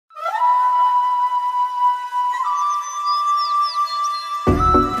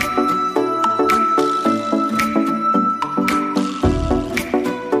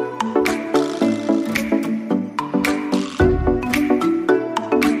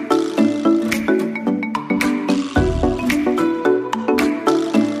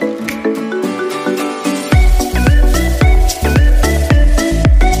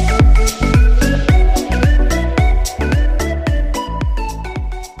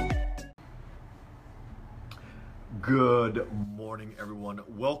Good morning, everyone.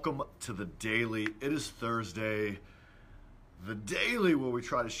 Welcome to the Daily. It is Thursday, the Daily, where we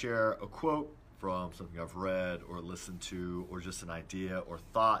try to share a quote from something I've read or listened to, or just an idea or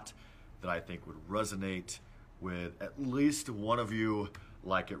thought that I think would resonate with at least one of you,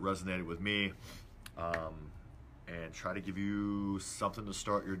 like it resonated with me, and try to give you something to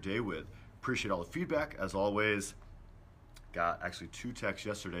start your day with. Appreciate all the feedback, as always. Got actually 2 texts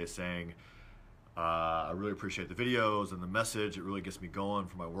yesterday saying, I really appreciate the videos and the message. It really gets me going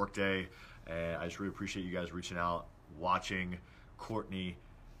for my workday. And I just really appreciate you guys reaching out, watching. Courtney,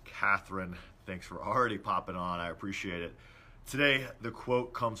 Catherine, thanks for already popping on. I appreciate it. Today, the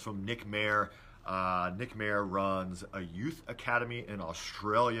quote comes from Nick Mayer. Nick Mayer runs a youth academy in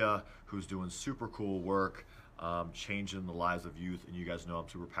Australia who's doing super cool work, changing the lives of youth. And you guys know I'm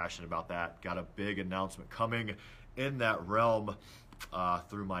super passionate about that. Got a big announcement coming in that realm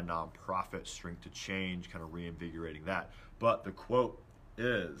through my nonprofit, Strength to Change, kind of reinvigorating that. But the quote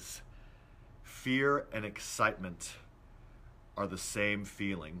is, fear and excitement are the same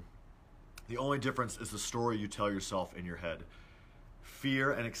feeling. The only difference is the story you tell yourself in your head.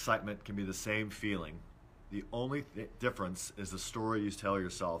 Fear and excitement can be the same feeling. The only difference is the story you tell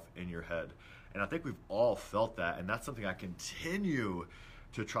yourself in your head. And I think we've all felt that, and that's something I continue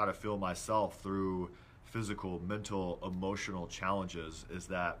to try to feel myself through physical, mental, emotional challenges, is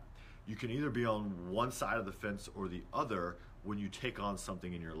that you can either be on one side of the fence or the other when you take on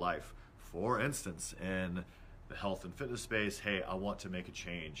something in your life. For instance, in the health and fitness space, hey, I want to make a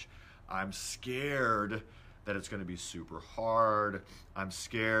change. I'm scared that it's going to be super hard. I'm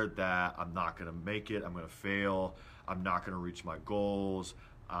scared that I'm not going to make it. I'm going to fail. I'm not going to reach my goals.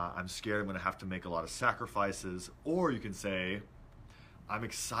 I'm scared I'm going to have to make a lot of sacrifices. Or you can say, I'm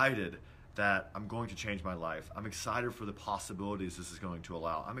excited that I'm going to change my life. I'm excited for the possibilities this is going to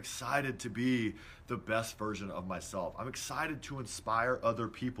allow. I'm excited to be the best version of myself. I'm excited to inspire other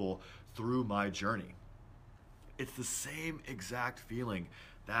people through my journey. It's the same exact feeling,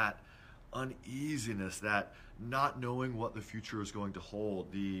 that uneasiness, that not knowing what the future is going to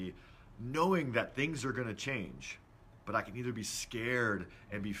hold, the knowing that things are going to change, but I can either be scared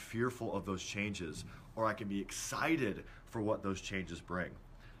and be fearful of those changes, or I can be excited for what those changes bring.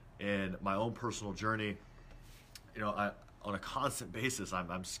 In my own personal journey, on a constant basis,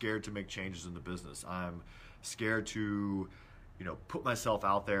 I'm scared to make changes in the business. I'm scared to, put myself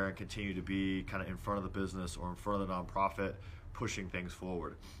out there and continue to be kind of in front of the business or in front of the nonprofit, pushing things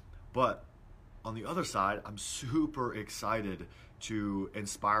forward. But on the other side, I'm super excited to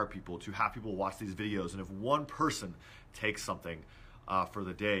inspire people, to have people watch these videos. And if one person takes something for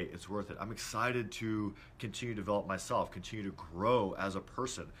the day, it's worth it. I'm excited to continue to develop myself, continue to grow as a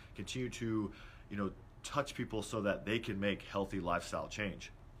person, continue to, touch people so that they can make healthy lifestyle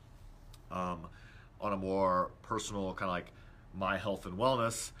change. On a more personal kind of like my health and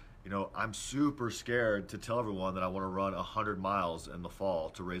wellness, I'm super scared to tell everyone that I want to run 100 miles in the fall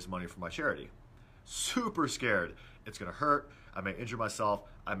to raise money for my charity. Super scared. It's going to hurt. I may injure myself.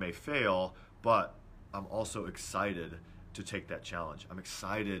 I may fail, but I'm also excited to take that challenge. I'm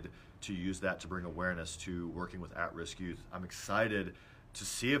excited to use that to bring awareness to working with at-risk youth. I'm excited to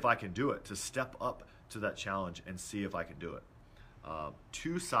see if I can do it, to step up to that challenge and see if I can do it.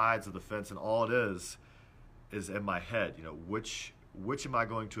 2 sides of the fence, and all it is in my head. Which am I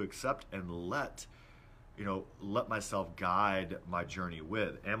going to accept and let myself guide my journey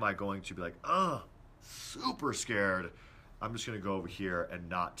with? Am I going to be like, super scared, I'm just going to go over here and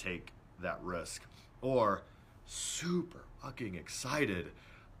not take that risk? Or super fucking excited,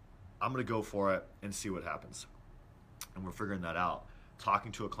 I'm going to go for it and see what happens. And we're figuring that out.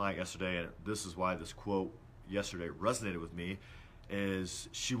 Talking to a client yesterday, and this is why this quote yesterday resonated with me, is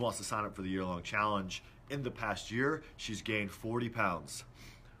she wants to sign up for the year-long challenge. In the past year, she's gained 40 pounds.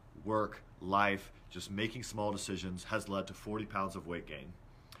 Work, life, just making small decisions has led to 40 pounds of weight gain.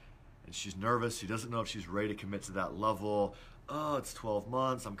 And she's nervous. She doesn't know if she's ready to commit to that level. Oh, it's 12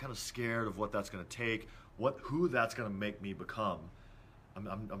 months. I'm kind of scared of what that's going to take, who that's going to make me become.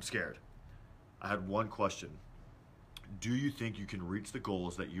 I'm scared. I had one question. Do you think you can reach the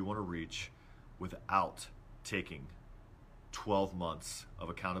goals that you want to reach without taking 12 months of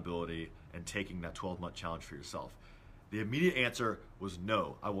accountability and taking that 12-month challenge for yourself? The immediate answer was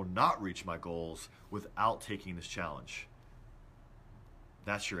no. I will not reach my goals without taking this challenge.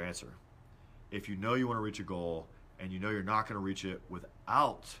 That's your answer. If you know you want to reach a goal and you know you're not going to reach it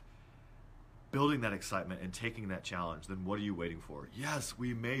without building that excitement and taking that challenge, then what are you waiting for? Yes,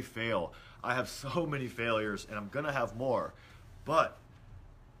 we may fail. I have so many failures, and I'm going to have more. But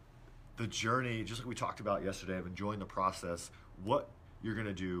the journey, just like we talked about yesterday, of enjoying the process, what you're going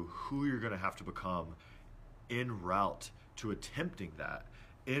to do, who you're going to have to become en route to attempting that,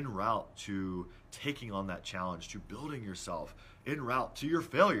 en route to taking on that challenge, to building yourself, en route to your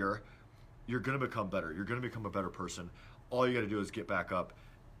failure, you're going to become better. You're going to become a better person. All you got to do is get back up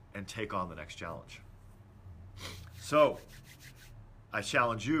and take on the next challenge. So, I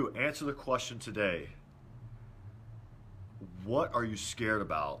challenge you, answer the question today. What are you scared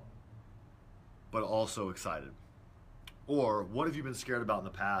about, but also excited? Or what have you been scared about in the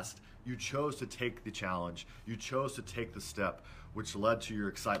past? You chose to take the challenge. You chose to take the step, which led to your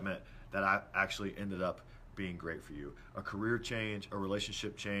excitement that actually ended up being great for you. A career change, a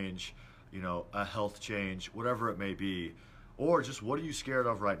relationship change, a health change, whatever it may be. Or just what are you scared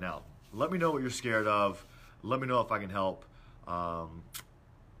of right now? Let me know what you're scared of. Let me know if I can help.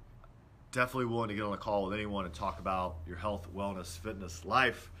 Definitely willing to get on a call with anyone and talk about your health, wellness, fitness,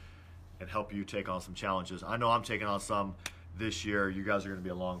 life, and help you take on some challenges. I know I'm taking on some this year. You guys are going to be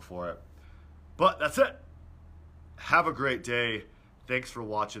along for it. But that's it. Have a great day. Thanks for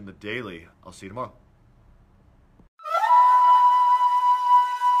watching The Daily. I'll see you tomorrow.